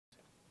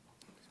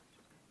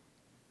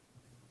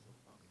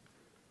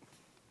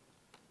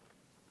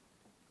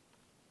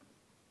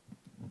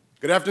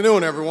Good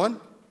afternoon, everyone.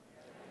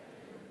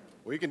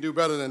 We can do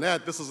better than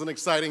that. This is an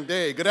exciting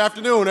day. Good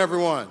afternoon,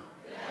 everyone.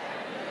 Good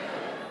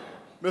afternoon.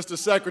 Mr.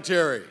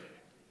 Secretary,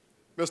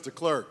 Mr.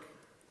 Clerk,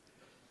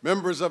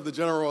 members of the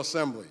General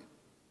Assembly,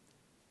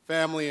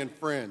 family and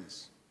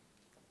friends,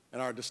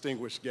 and our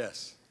distinguished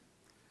guests.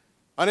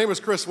 My name is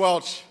Chris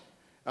Welch,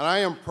 and I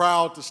am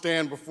proud to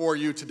stand before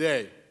you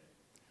today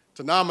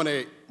to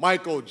nominate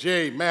Michael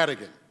J.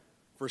 Madigan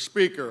for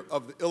Speaker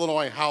of the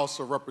Illinois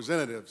House of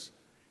Representatives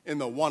in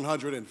the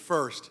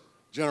 101st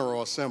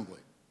General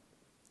Assembly.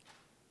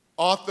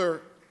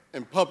 Author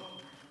and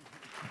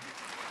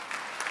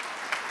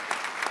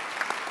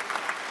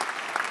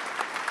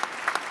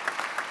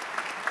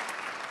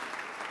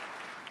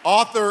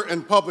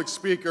public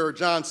speaker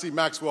John C.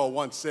 Maxwell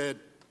once said,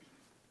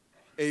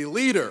 "A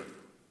leader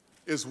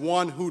is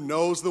one who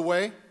knows the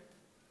way,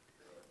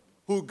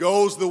 who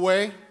goes the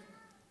way,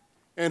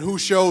 and who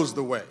shows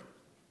the way."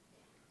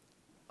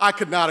 I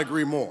could not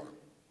agree more.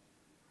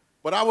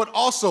 But I would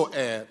also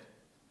add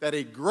that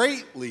a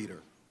great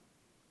leader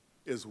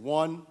is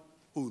one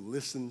who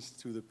listens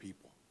to the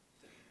people.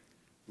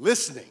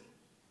 Listening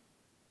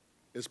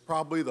is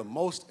probably the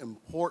most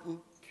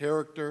important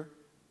character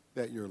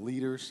that your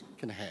leaders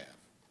can have.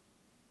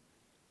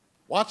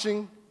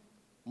 Watching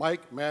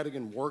Mike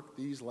Madigan work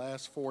these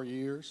last 4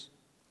 years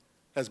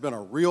has been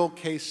a real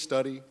case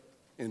study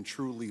in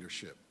true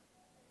leadership.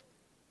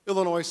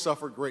 Illinois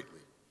suffered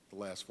greatly the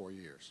last 4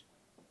 years.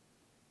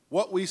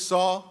 What we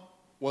saw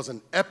was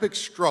an epic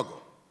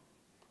struggle,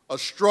 a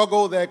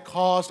struggle that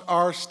caused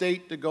our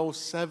state to go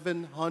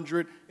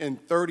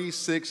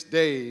 736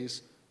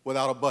 days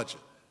without a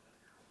budget.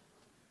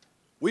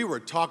 We were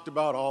talked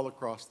about all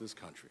across this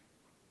country.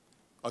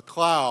 A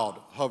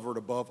cloud hovered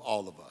above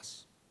all of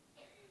us.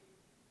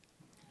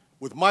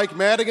 With Mike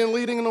Madigan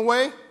leading the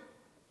way,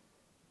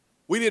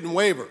 we didn't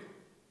waver.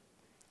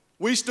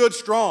 We stood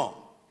strong,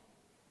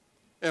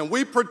 and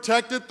we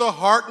protected the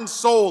heart and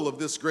soul of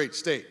this great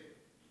state.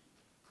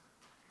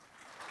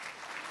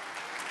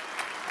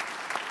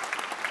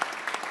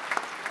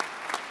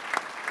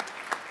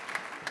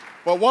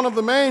 But one of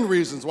the main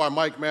reasons why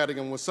Mike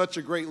Madigan was such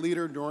a great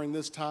leader during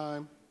this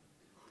time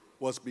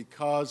was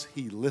because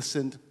he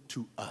listened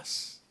to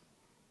us.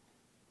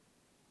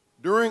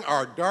 During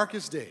our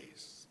darkest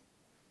days,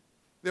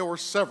 there were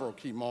several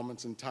key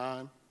moments in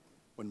time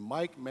when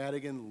Mike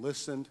Madigan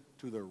listened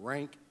to the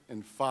rank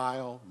and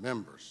file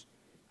members,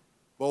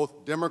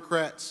 both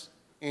Democrats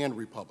and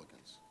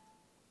Republicans.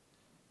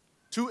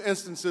 Two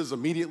instances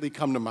immediately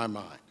come to my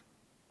mind.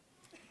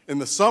 In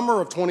the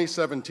summer of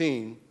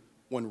 2017,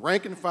 when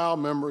rank and file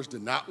members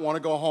did not want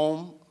to go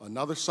home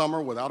another summer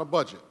without a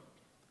budget,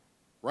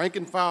 rank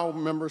and file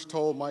members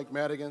told Mike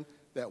Madigan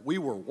that we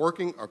were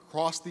working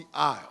across the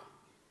aisle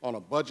on a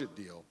budget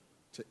deal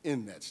to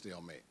end that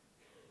stalemate.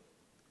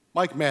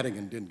 Mike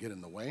Madigan didn't get in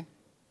the way.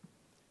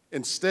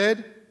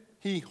 Instead,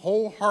 he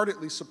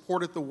wholeheartedly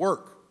supported the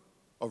work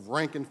of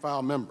rank and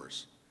file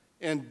members,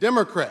 and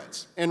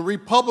Democrats and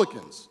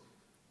Republicans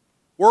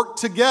worked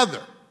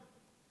together.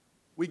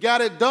 We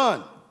got it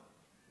done.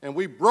 And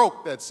we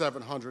broke that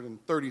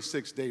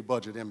 736-day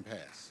budget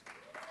impasse.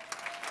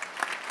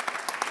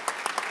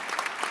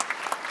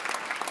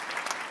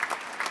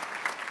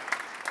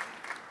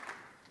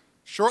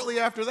 Shortly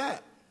after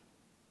that,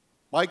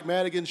 Mike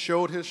Madigan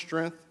showed his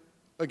strength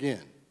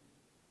again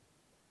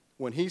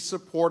when he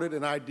supported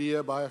an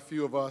idea by a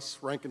few of us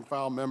rank and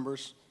file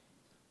members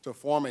to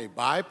form a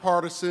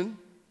bipartisan,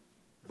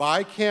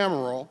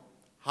 bicameral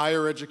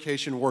higher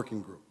education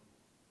working group.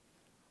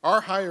 Our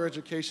higher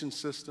education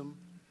system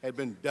had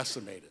been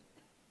decimated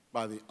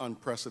by the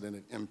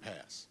unprecedented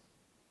impasse.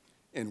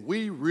 And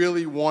we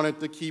really wanted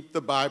to keep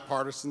the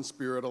bipartisan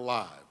spirit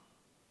alive.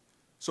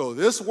 So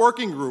this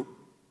working group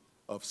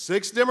of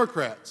 6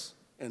 Democrats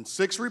and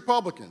 6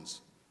 Republicans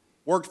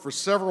worked for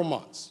several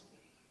months.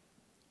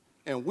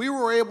 And we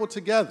were able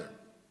together,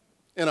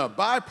 in a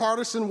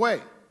bipartisan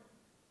way,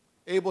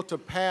 able to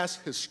pass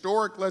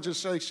historic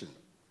legislation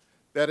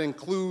that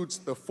includes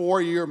the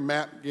 4-year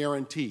MAP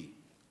guarantee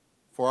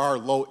for our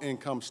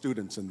low-income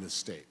students in this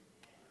state.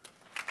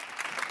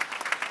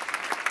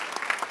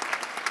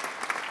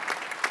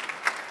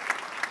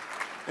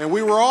 And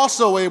we were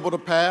also able to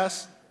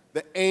pass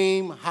the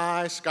AIM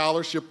High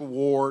Scholarship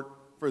Award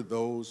for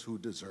those who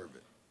deserve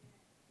it.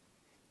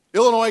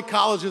 Illinois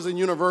colleges and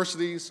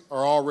universities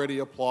are already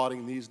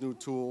applauding these new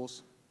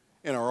tools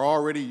and are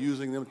already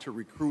using them to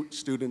recruit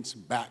students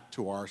back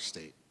to our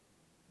state.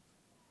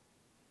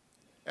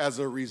 As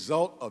a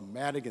result of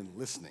Madigan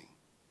listening,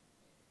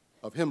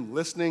 of him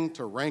listening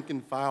to rank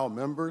and file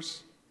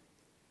members,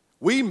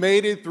 we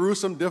made it through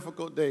some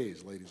difficult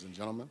days, ladies and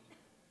gentlemen.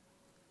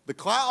 The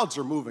clouds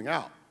are moving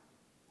out.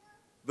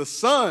 The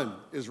sun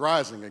is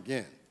rising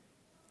again.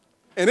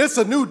 And it's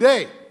a new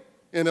day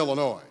in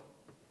Illinois.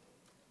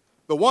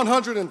 The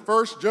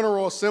 101st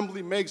General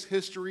Assembly makes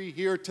history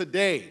here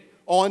today,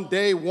 on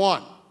day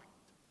 1.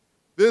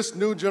 This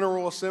new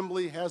General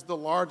Assembly has the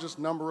largest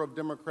number of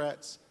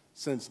Democrats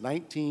since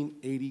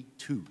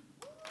 1982.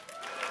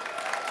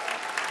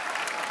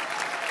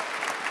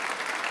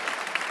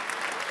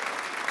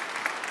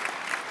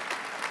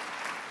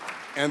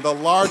 and the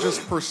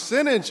largest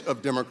percentage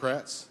of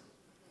Democrats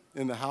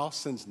in the House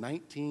since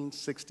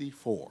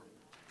 1964.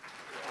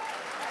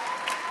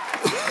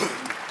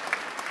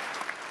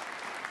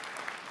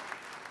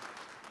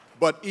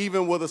 But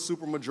even with a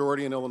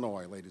supermajority in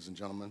Illinois, ladies and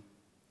gentlemen,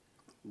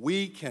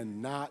 we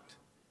cannot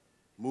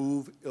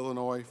move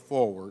Illinois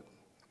forward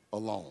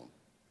alone.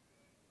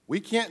 We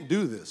can't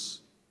do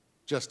this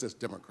just as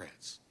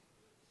Democrats.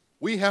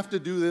 We have to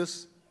do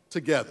this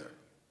together.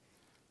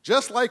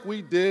 Just like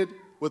we did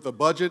with the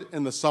budget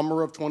in the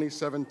summer of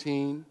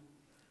 2017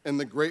 and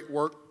the great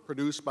work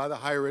produced by the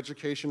Higher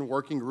Education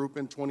Working Group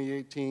in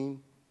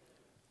 2018,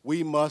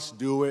 we must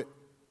do it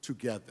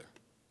together.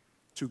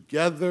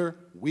 Together,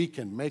 we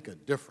can make a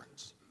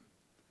difference.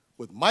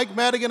 With Mike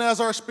Madigan as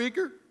our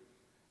speaker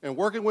and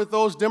working with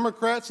those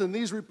Democrats and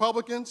these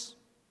Republicans,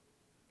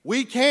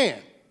 we can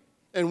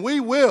and we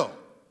will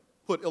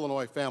put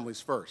Illinois families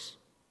first.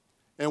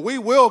 And we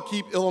will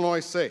keep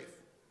Illinois safe.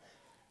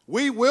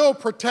 We will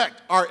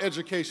protect our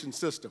education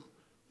system,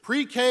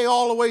 pre-K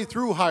all the way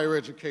through higher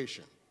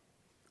education.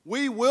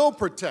 We will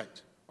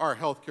protect our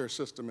healthcare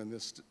system in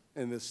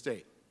this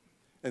state.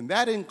 And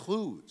that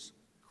includes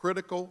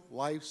critical,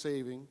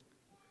 life-saving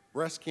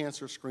breast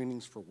cancer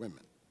screenings for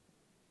women.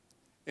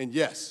 And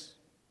yes,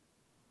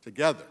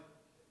 together,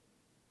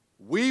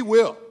 we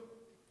will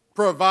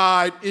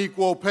provide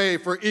equal pay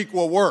for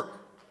equal work.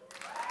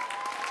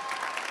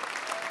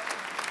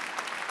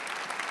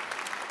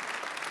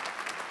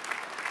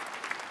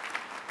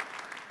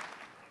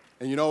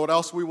 And you know what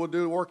else we will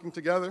do working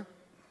together?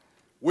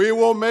 We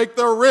will make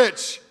the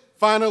rich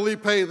finally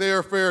pay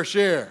their fair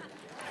share.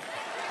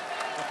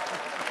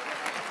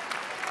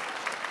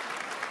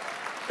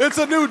 It's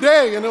a new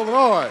day in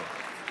Illinois.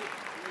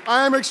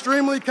 I am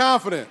extremely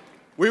confident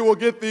we will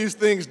get these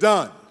things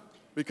done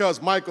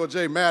because Michael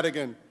J.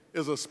 Madigan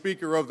is a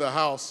Speaker of the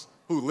House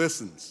who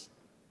listens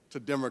to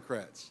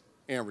Democrats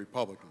and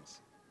Republicans.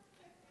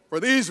 For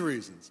these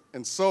reasons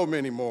and so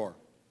many more,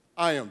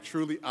 I am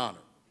truly honored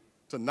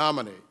to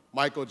nominate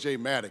Michael J.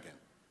 Madigan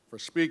for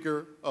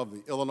Speaker of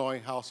the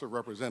Illinois House of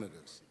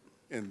Representatives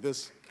in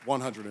this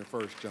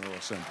 101st General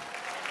Assembly.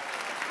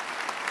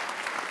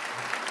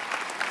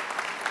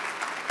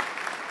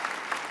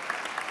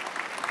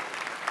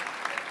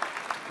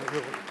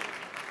 Really?